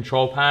bigger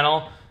control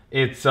panel,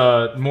 it's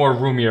more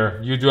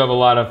roomier. You do have a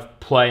lot of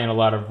play and a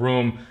lot of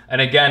room. And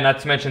again, not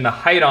to mention the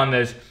height on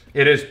this,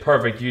 it is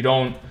perfect.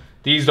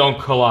 These don't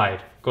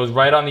collide. Goes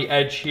right on the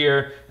edge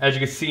here. As you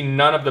can see,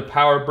 none of the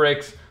power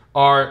bricks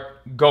are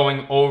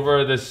going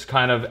over this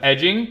kind of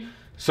edging.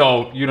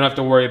 So you don't have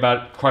to worry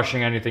about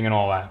crushing anything and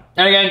all that.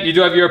 And again, you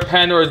do have your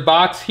Pandora's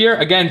box here.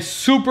 Again,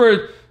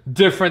 super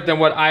different than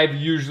what I've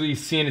usually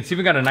seen. It's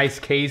even got a nice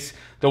case.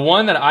 The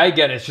one that I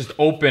get is just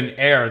open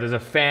air. There's a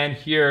fan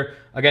here.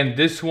 Again,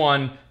 this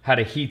one had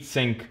a heat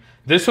sink.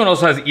 This one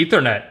also has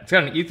Ethernet. It's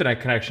got an Ethernet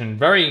connection.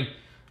 Very,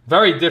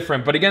 very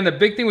different. But again, the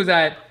big thing was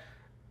that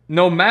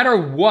no matter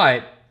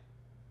what,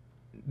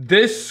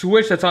 this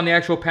switch that's on the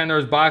actual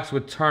Pandora's box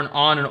would turn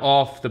on and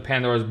off the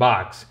Pandora's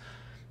box.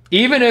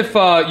 Even if,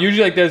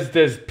 usually like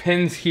there's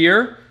pins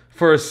here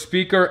for a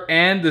speaker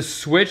and the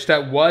switch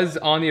that was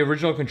on the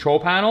original control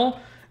panel,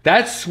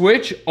 that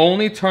switch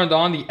only turned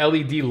on the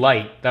LED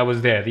light that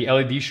was there, the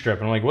LED strip.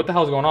 And I'm like, what the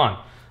hell's going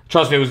on?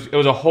 Trust me, it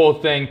was a whole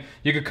thing.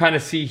 You could kind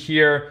of see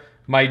here,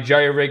 my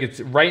jerry rig,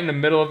 it's right in the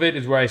middle of it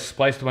is where I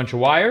spliced a bunch of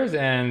wires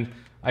and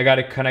I got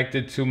it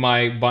connected to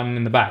my button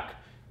in the back.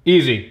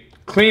 Easy.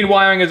 Clean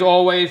wiring as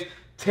always.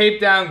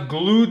 Taped down,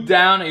 glued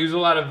down. I use a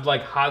lot of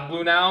like hot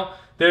glue now.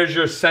 There's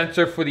your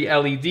sensor for the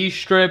LED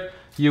strip.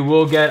 You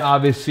will get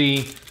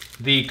obviously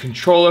the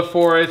controller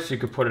for it. So you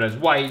could put it as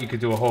white. You could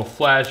do a whole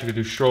flash. You could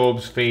do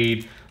strobes,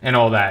 fade, and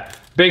all that.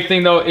 Big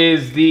thing though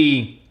is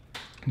the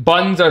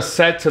buttons are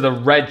set to the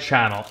red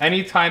channel.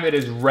 Anytime it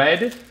is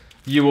red,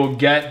 you will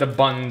get the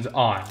buttons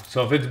on.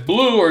 So if it's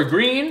blue or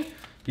green,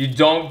 you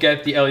don't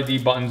get the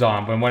LED buttons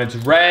on. But when it's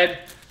red,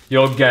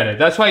 you'll get it.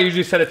 That's why I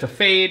usually set it to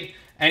fade.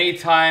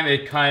 Anytime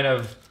it kind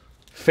of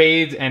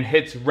fades and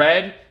hits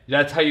red,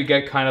 that's how you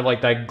get kind of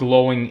like that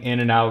glowing in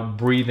and out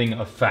breathing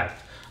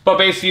effect. But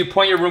basically you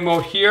point your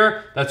remote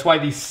here. That's why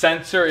the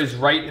sensor is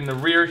right in the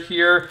rear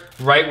here,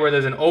 right where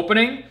there's an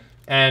opening,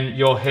 and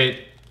you'll hit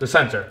the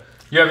sensor.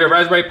 You have your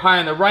Raspberry Pi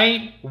on the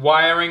right,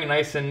 wiring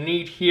nice and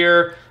neat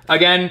here.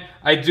 Again,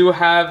 I do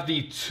have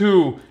the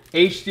 2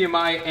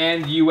 HDMI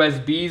and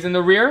USBs in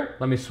the rear.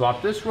 Let me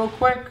swap this real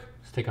quick.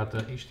 Let's take out the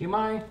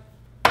HDMI.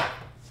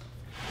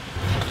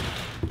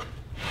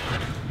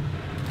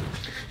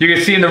 You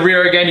can see in the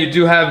rear again, you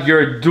do have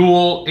your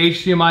dual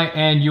HDMI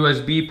and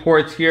USB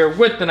ports here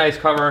with the nice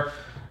cover.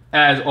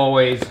 As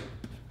always,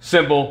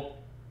 simple,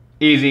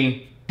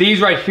 easy. These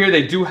right here,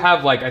 they do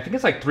have like, I think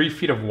it's like 3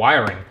 feet of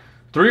wiring,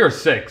 3 or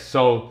 6.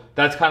 So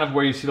that's kind of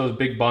where you see those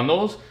big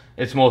bundles.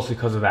 It's mostly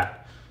because of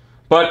that.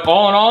 But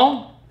all in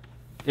all,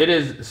 it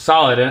is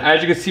solid. And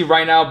as you can see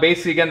right now,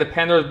 basically again, the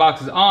Pandora's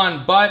box is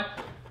on, but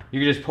you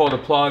can just pull the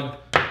plug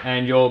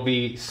and you'll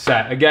be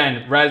set.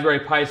 Again, Raspberry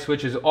Pi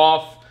switch is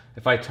off.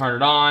 If I turn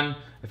it on,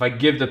 if I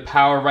give the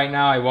power right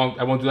now, I won't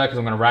do that because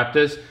I'm gonna wrap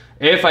this.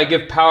 If I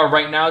give power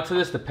right now to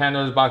this, the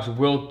Pandora's box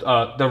will,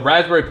 the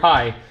Raspberry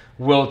Pi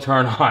will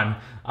turn on.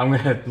 I'm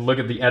gonna look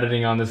at the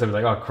editing on this and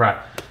be like, oh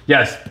crap.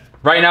 Yes,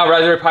 right now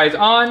Raspberry Pi is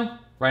on,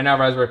 right now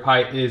Raspberry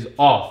Pi is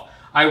off.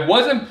 I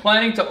wasn't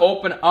planning to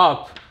open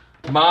up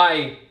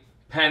my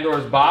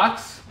Pandora's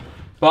box,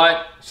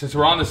 but since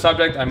we're on the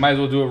subject, I might as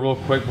well do it real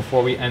quick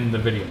before we end the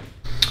video.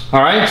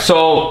 All right,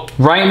 so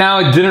right now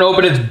it didn't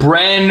open. It's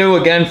brand new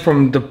again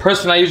from the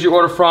person I usually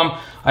order from.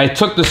 I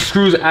took the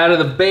screws out of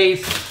the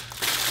base.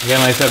 Again,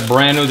 like I said,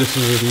 brand new. This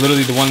is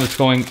literally the one that's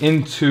going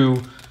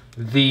into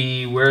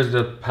the, where's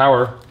the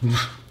power?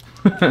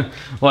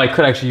 Well, I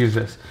could actually use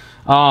this.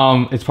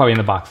 It's probably in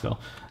the box though.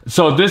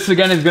 So this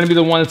again is gonna be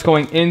the one that's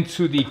going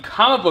into the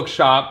comic book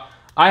shop.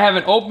 I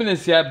haven't opened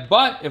this yet,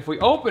 but if we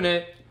open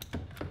it,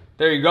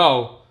 there you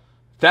go.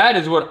 That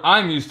is what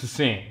I'm used to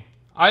seeing.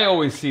 I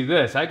always see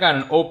this. I got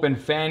an open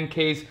fan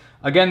case.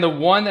 Again, the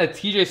one that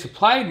TJ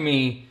supplied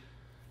me,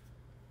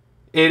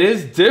 it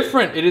is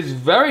different. It is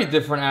very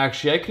different,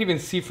 actually. I could even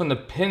see from the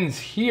pins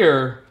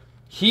here,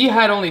 he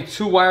had only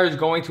 2 wires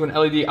going to an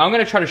LED. I'm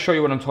gonna try to show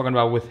you what I'm talking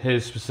about with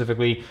his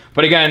specifically.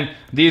 But again,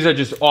 these are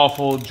just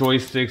awful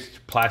joysticks,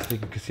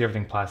 plastic. You can see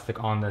everything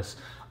plastic on this.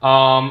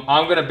 I'm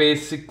gonna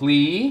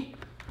basically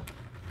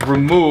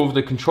remove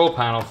the control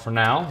panel for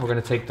now. We're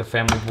gonna take the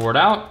family board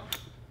out.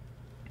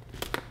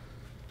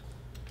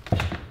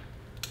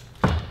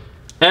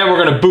 And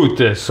we're gonna boot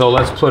this. So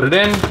let's put it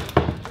in.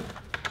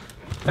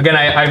 Again,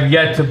 I've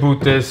yet to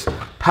boot this.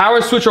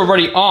 Power switch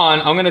already on.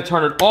 I'm gonna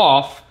turn it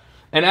off.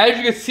 And as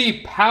you can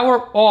see,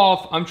 power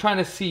off. I'm trying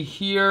to see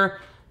here.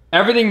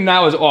 Everything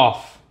now is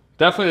off.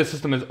 Definitely the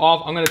system is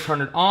off. I'm gonna turn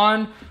it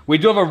on. We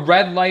do have a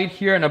red light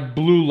here and a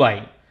blue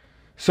light.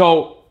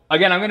 So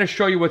again, I'm gonna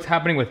show you what's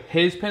happening with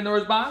his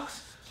Pandora's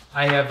box.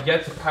 I have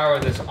yet to power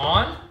this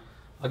on.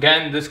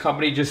 Again, this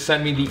company just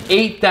sent me the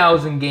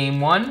 8,000 game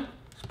one.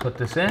 Let's put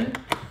this in.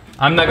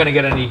 I'm not gonna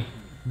get any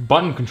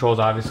button controls,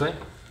 obviously.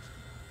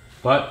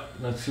 But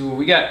let's see what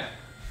we get.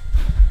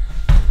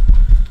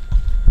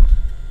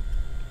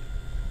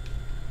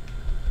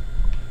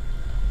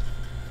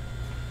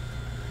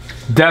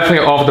 Definitely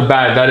off the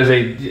bat, that is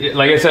a,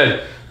 like I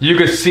said, you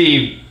could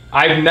see,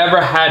 I've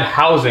never had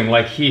housing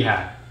like he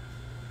had.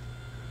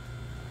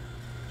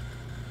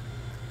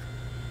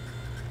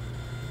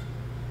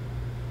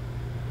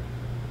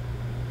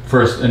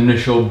 First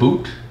initial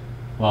boot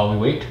while we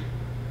wait.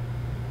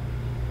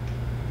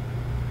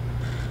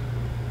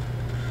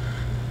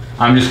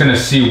 I'm just gonna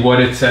see what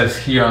it says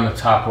here on the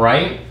top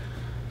right,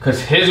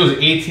 because his was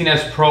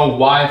 18S Pro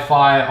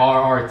Wi-Fi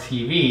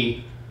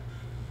RRTV.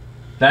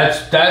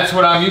 That's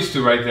what I'm used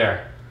to right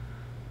there.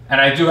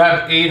 And I do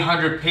have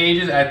 800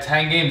 pages at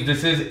 10 games.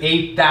 This is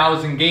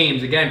 8,000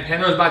 games. Again,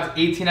 Pandora's Box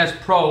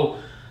 18S Pro.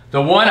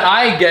 The one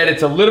I get,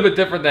 it's a little bit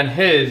different than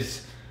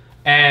his.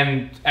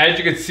 And as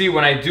you can see,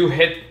 when I do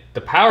hit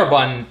the power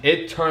button,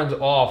 it turns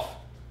off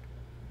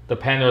the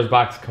Pandora's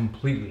Box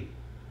completely.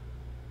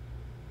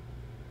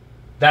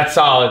 That's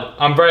solid.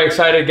 I'm very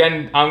excited.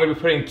 Again, I'm gonna be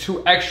putting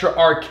 2 extra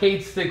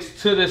arcade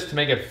sticks to this to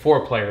make it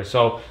 4-player.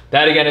 So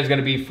that again is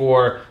gonna be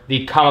for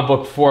the comic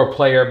book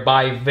 4-player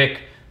by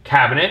Vic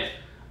cabinet.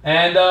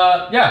 And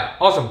yeah,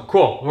 awesome,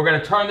 cool. We're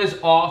gonna turn this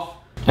off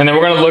and then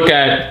we're gonna look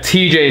at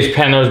TJ's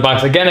Pandora's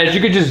box. Again, as you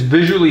can just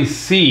visually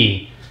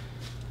see,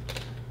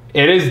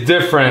 it is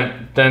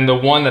different than the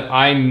one that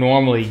I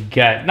normally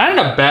get. Not in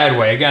a bad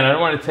way. Again, I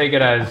don't wanna take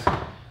it as,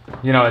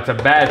 you know, it's a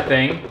bad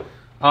thing.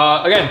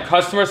 Again,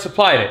 customer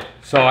supplied it,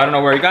 so I don't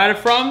know where he got it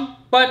from,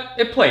 but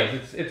it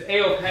plays. It's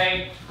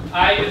A-okay.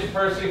 I just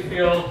personally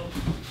feel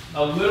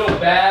a little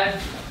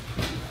bad.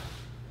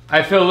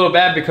 I feel a little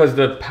bad because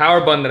the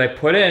power button that I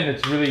put in,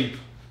 it's really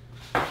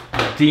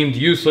deemed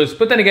useless.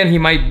 But then again, he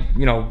might,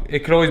 you know, it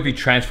could always be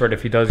transferred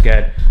if he does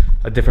get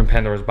a different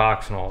Pandora's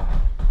box and all.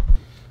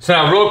 So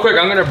now, real quick,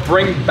 I'm gonna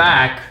bring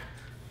back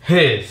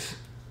his.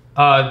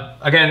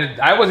 Again,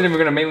 I wasn't even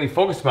gonna mainly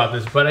focus about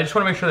this, but I just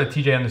wanna make sure that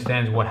TJ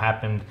understands what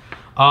happened.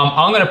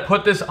 I'm gonna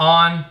put this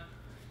on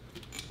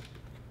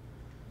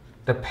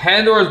the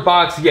Pandora's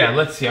box. Yeah,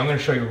 let's see. I'm gonna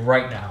show you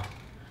right now.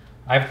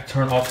 I have to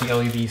turn off the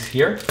LEDs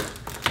here.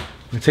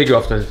 I'm gonna take you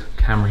off the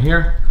camera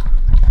here.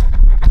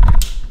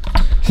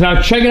 So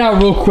now check it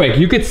out real quick.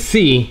 You could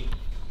see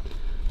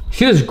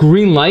this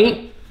green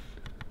light?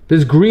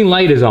 This green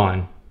light is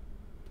on.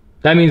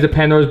 That means the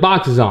Pandora's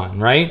box is on,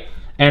 right?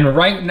 And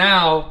right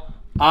now,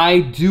 I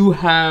do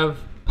have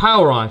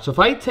power on. So if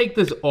I take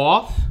this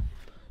off,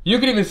 you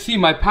can even see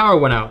my power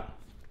went out.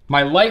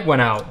 My light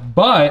went out,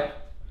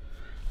 but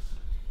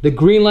the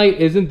green light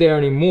isn't there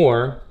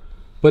anymore.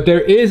 But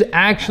there is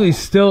actually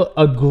still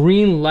a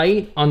green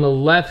light on the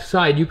left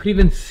side. You could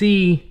even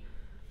see,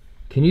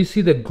 can you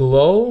see the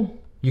glow?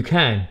 You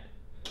can.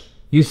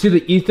 You see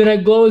the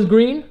Ethernet glow is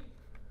green?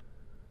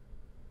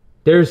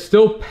 There's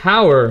still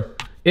power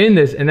in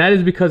this, and that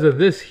is because of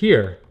this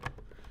here.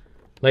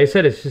 Like I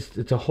said,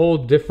 it's a whole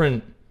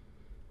different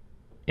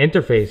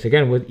interface,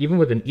 again, even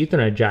with an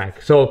Ethernet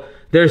jack. So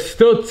there's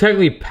still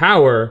technically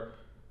power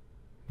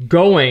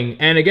going,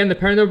 and again, the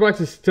Pandora box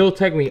is still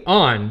technically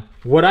on.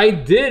 What I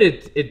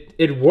did,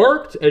 it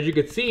worked, as you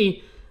can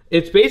see.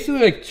 It's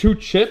basically like 2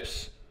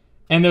 chips,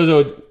 and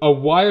there's a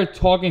wire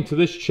talking to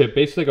this chip,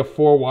 basically like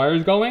 4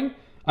 wires going.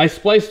 I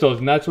spliced those,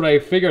 and that's what I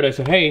figured. I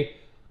said, hey,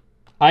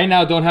 I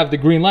now don't have the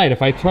green light.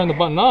 If I turn the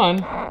button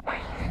on,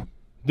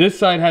 this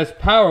side has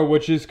power,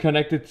 which is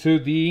connected to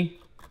the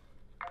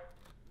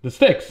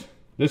sticks.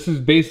 This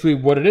is basically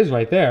what it is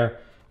right there.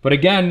 But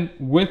again,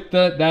 with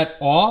that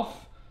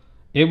off,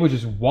 it was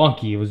just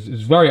wonky. It was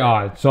very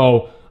odd.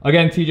 So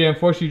again, TJ,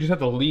 unfortunately, you just have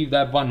to leave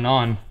that button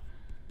on.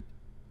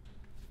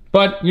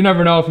 But you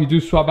never know if you do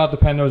swap out the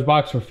Pandora's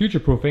box for future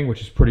proofing,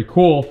 which is pretty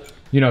cool.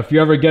 You know, if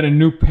you ever get a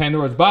new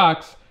Pandora's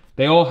box,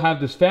 they all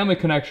have this family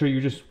connector.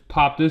 You just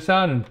pop this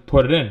out and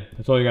put it in.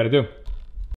 That's all you got to do.